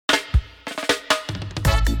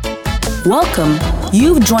Welcome.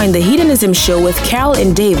 You've joined the Hedonism Show with Carol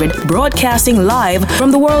and David, broadcasting live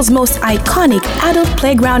from the world's most iconic adult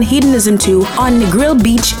playground, Hedonism II, on Negril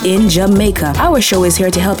Beach in Jamaica. Our show is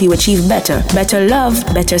here to help you achieve better love,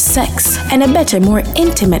 better sex, and a better, more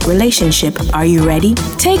intimate relationship. Are you ready?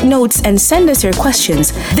 Take notes and send us your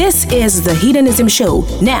questions. This is the Hedonism Show.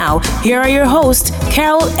 Now, here are your hosts,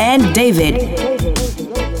 Carol and David.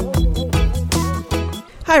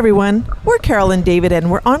 Hi everyone, we're Carol and David, and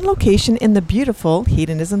we're on location in the beautiful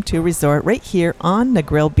Hedonism II resort right here on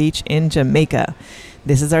Negril Beach in Jamaica.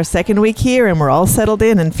 This is our second week here and we're all settled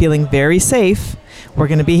in and feeling very safe. We're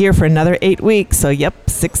going to be here for another 8 weeks, so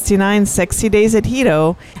 69 sexy days at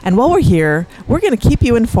Hedo. And while we're here, we're going to keep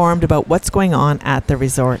you informed about what's going on at the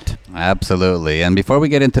resort. Absolutely. And before we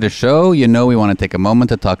get into the show, we want to take a moment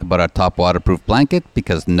to talk about our top waterproof blanket,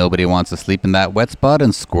 because nobody wants to sleep in that wet spot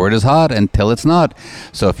and squirt is hot until it's not.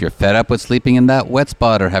 So if you're fed up with sleeping in that wet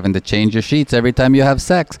spot or having to change your sheets every time you have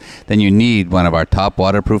sex, then you need one of our top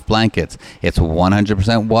waterproof blankets. It's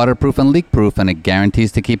 100% waterproof and leak-proof, and it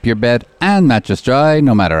guarantees to keep your bed and mattress dry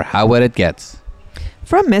no matter how wet it gets.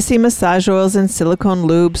 From messy massage oils and silicone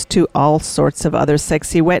lubes to all sorts of other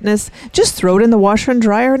sexy wetness, just throw it in the washer and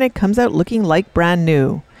dryer and it comes out looking like brand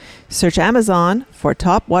new. Search Amazon for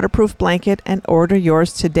Top Waterproof Blanket and order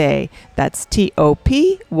yours today. That's TOP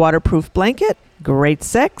Waterproof Blanket. Great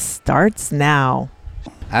sex starts now.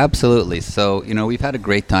 Absolutely. So, we've had a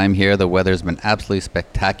great time here. The weather's been absolutely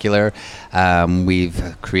spectacular.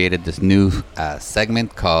 We've created this new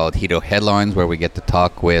segment called Hedo Headlines, where we get to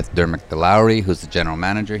talk with Dermot De Loughry, who's the general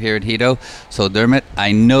manager here at Hedo. So, Dermot,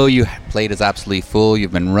 I know your plate is absolutely full.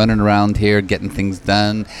 You've been running around here, getting things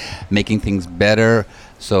done, making things better.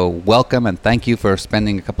 So, welcome and thank you for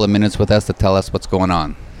spending a couple of minutes with us to tell us what's going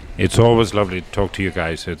on. It's always lovely to talk to you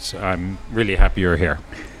guys. I'm really happy you're here.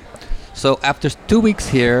 So after 2 weeks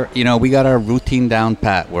here, we got our routine down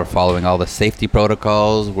pat. We're following all the safety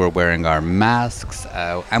protocols. We're wearing our masks,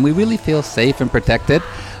 and we really feel safe and protected.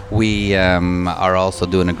 We are also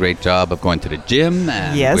doing a great job of going to the gym,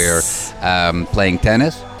 and we're playing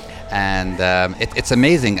tennis. And it's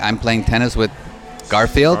amazing. I'm playing tennis with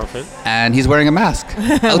Garfield, and he's wearing a mask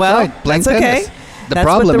outside playing tennis. Okay. The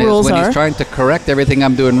problem is when he's trying to correct everything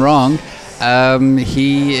I'm doing wrong, I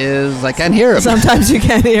can't hear him. Sometimes you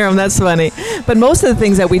can't hear him. That's funny. But most of the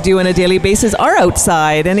things that we do on a daily basis are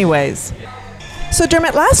outside anyways. So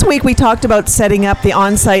Dermot, last week we talked about setting up the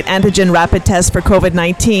on-site antigen rapid test for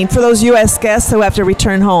COVID-19 for those U.S. guests who have to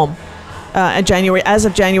return home as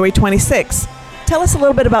of January 26. Tell us a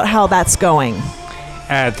little bit about how that's going.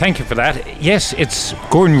 Thank you for that. Yes, it's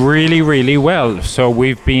going really, really well. So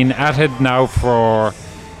we've been at it now for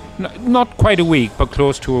not quite a week, but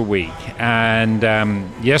close to a week. And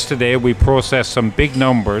yesterday we processed some big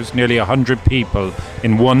numbers, nearly 100 people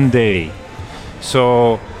in one day.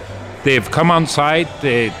 So they've come on site.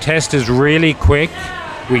 The test is really quick.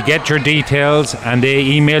 We get your details and they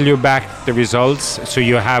email you back the results so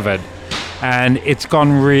you have it. And it's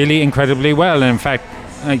gone really incredibly well. And in fact,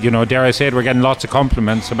 dare I say it, we're getting lots of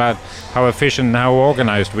compliments about how efficient and how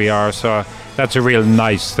organized we are. So that's a real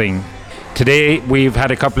nice thing. Today we've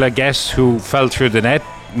had a couple of guests who fell through the net,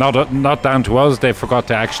 not down to us. They forgot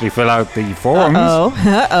to actually fill out the forms.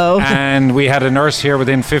 And we had a nurse here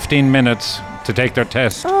within 15 minutes to take their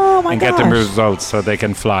test and get them results so they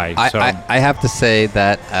can fly. I have to say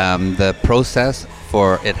that the process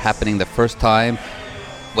for it happening the first time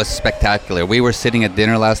was spectacular. We were sitting at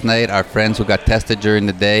dinner last night. Our friends who got tested during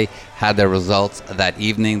the day had their results that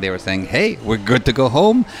evening. They were saying, hey, we're good to go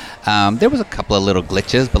home. There was a couple of little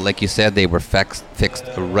glitches, but like you said, they were fixed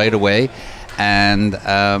right away. And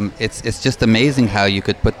it's just amazing how you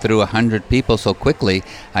could put through 100 people so quickly.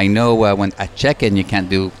 I know when at check-in, you can't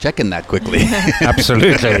do check-in that quickly.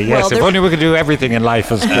 Absolutely, yes. If only we could do everything in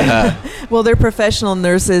life as well. Well, they're professional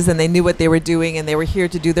nurses, and they knew what they were doing, and they were here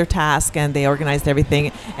to do their task, and they organized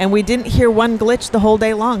everything. And we didn't hear one glitch the whole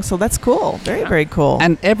day long, so that's cool. Very, very cool.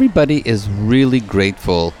 And everybody is really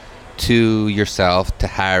grateful to yourself, to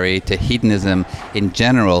Harry, to Hedonism in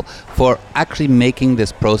general for actually making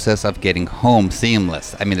this process of getting home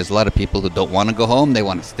seamless. I mean, there's a lot of people who don't want to go home. They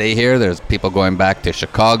want to stay here. There's people going back to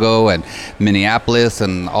Chicago and Minneapolis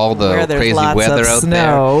and all the crazy weather out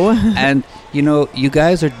there. And, you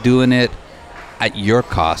guys are doing it at your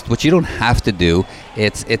cost, which you don't have to do.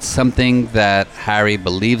 It's something that Harry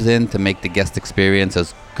believes in to make the guest experience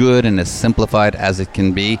as good and as simplified as it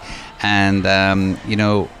can be. And,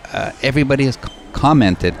 everybody has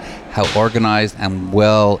commented how organized and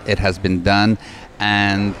well it has been done.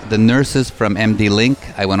 And the nurses from MDLink,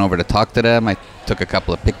 I went over to talk to them. I took a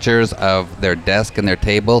couple of pictures of their desk and their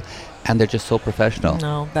table. and they're just so professional.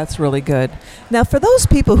 No, that's really good. Now, for those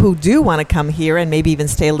people who do want to come here and maybe even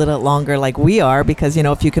stay a little longer like we are, because,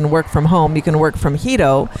 if you can work from home, you can work from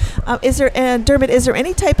Hedo. Dermot, is there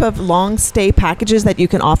any type of long stay packages that you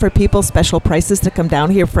can offer people, special prices to come down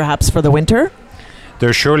here perhaps for the winter?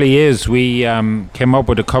 There surely is. We came up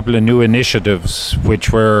with a couple of new initiatives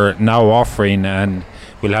which we're now offering, and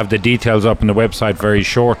we'll have the details up on the website very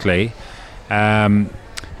shortly.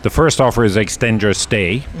 The first offer is extend your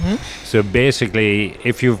stay. Mm-hmm. So basically,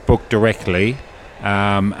 if you've booked directly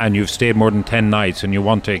and you've stayed more than 10 nights and you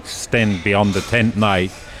want to extend beyond the 10th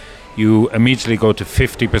night, you immediately go to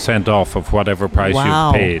 50% off of whatever price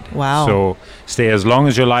you've paid. Wow. So stay as long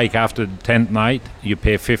as you like after the 10th night, you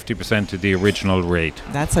pay 50% of the original rate.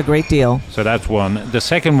 That's a great deal. So that's one. The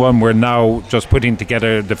second one we're now just putting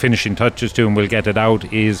together the finishing touches to, and we'll get it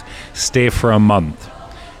out, is stay for a month.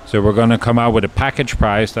 So we're going to come out with a package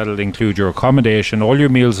price that'll include your accommodation, all your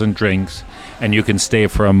meals and drinks, and you can stay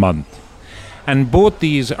for a month. And both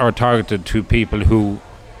these are targeted to people who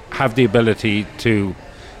have the ability to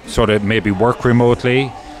sort of maybe work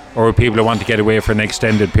remotely, or people who want to get away for an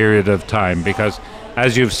extended period of time. Because,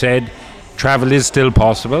 as you've said, travel is still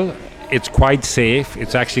possible. It's quite safe.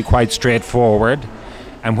 It's actually quite straightforward.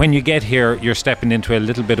 And when you get here, you're stepping into a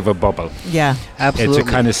little bit of a bubble. Yeah, absolutely. It's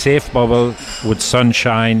a kind of safe bubble with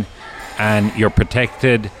sunshine, and you're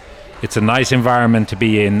protected. It's a nice environment to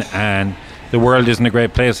be in, and the world isn't a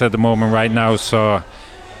great place at the moment right now. So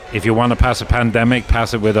if you want to pass a pandemic,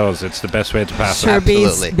 pass it with us. It's the best way to pass it. Sure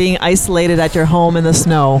beats being isolated at your home in the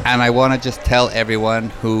snow. And I want to just tell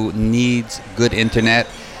everyone who needs good internet,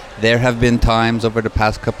 there have been times over the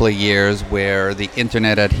past couple of years where the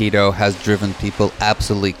internet at Hedo has driven people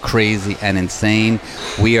absolutely crazy and insane.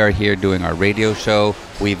 We are here doing our radio show.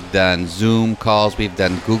 We've done Zoom calls. We've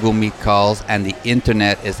done Google Meet calls. And the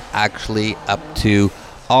internet is actually up to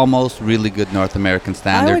almost really good North American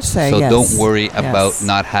standards. I would say, so yes. don't worry about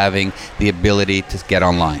not having the ability to get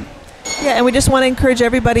online. Yeah, and we just want to encourage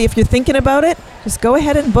everybody, if you're thinking about it, just go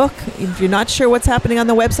ahead and book. If you're not sure what's happening on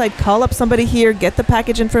the website, call up somebody here, get the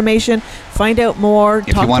package information, find out more,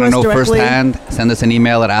 if you want to know directly. firsthand, send us an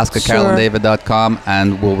email at ask@carolanddavid.com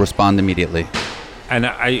and we'll respond immediately. And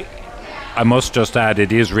I must just add,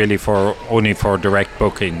 it is really only for direct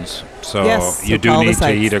bookings. So yes, you do need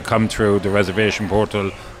to either come through the reservation portal,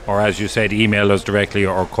 or as you said, email us directly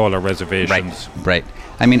or call our reservations. Right.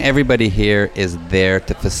 I mean, everybody here is there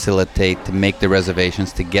to facilitate, to make the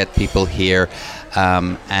reservations, to get people here.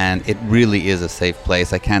 And it really is a safe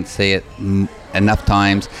place. I can't say it enough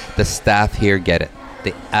times. The staff here get it.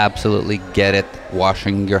 They absolutely get it.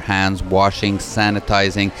 Washing your hands,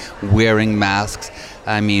 sanitizing, wearing masks.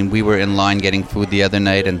 I mean, we were in line getting food the other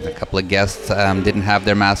night, and a couple of guests didn't have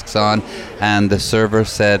their masks on, and the server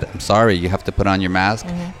said, "I'm sorry, you have to put on your mask."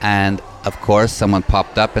 Mm-hmm. And of course, someone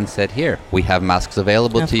popped up and said, "Here, we have masks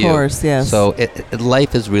available to you." Of course, yes. So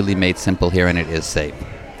life is really made simple here, and it is safe.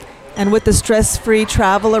 And with the stress-free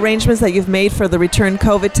travel arrangements that you've made for the return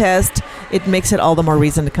COVID test, it makes it all the more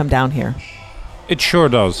reason to come down here. It sure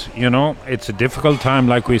does. It's a difficult time,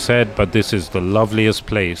 like we said, but this is the loveliest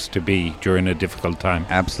place to be during a difficult time.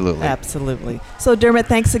 Absolutely. Absolutely. So, Dermot,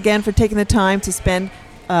 thanks again for taking the time to spend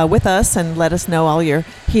with us and let us know all your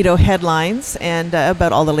Hedo headlines and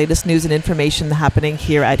about all the latest news and information happening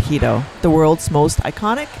here at Hedo, the world's most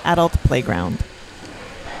iconic adult playground.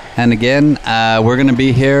 And again, we're going to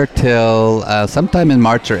be here till sometime in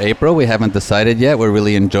March or April. We haven't decided yet. We're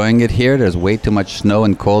really enjoying it here. There's way too much snow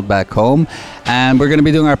and cold back home. And we're going to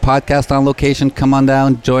be doing our podcast on location. Come on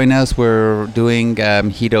down, join us. We're doing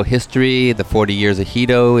Hedo history, the 40 years of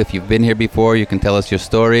Hedo. If you've been here before, you can tell us your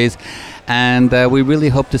stories. And we really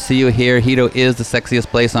hope to see you here. Hedo is the sexiest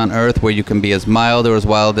place on earth where you can be as mild or as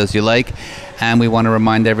wild as you like. And we want to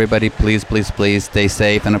remind everybody, please, please, please stay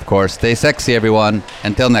safe. And of course, stay sexy, everyone.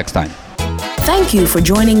 Until next time. Thank you for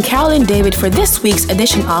joining Carol and David for this week's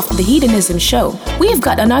edition of The Hedonism Show. We've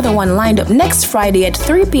got another one lined up next Friday at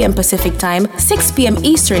 3 p.m. Pacific Time, 6 p.m.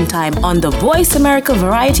 Eastern Time on the Voice America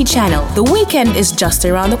Variety Channel. The weekend is just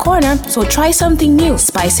around the corner, so try something new,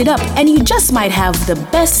 spice it up, and you just might have the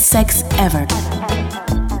best sex ever.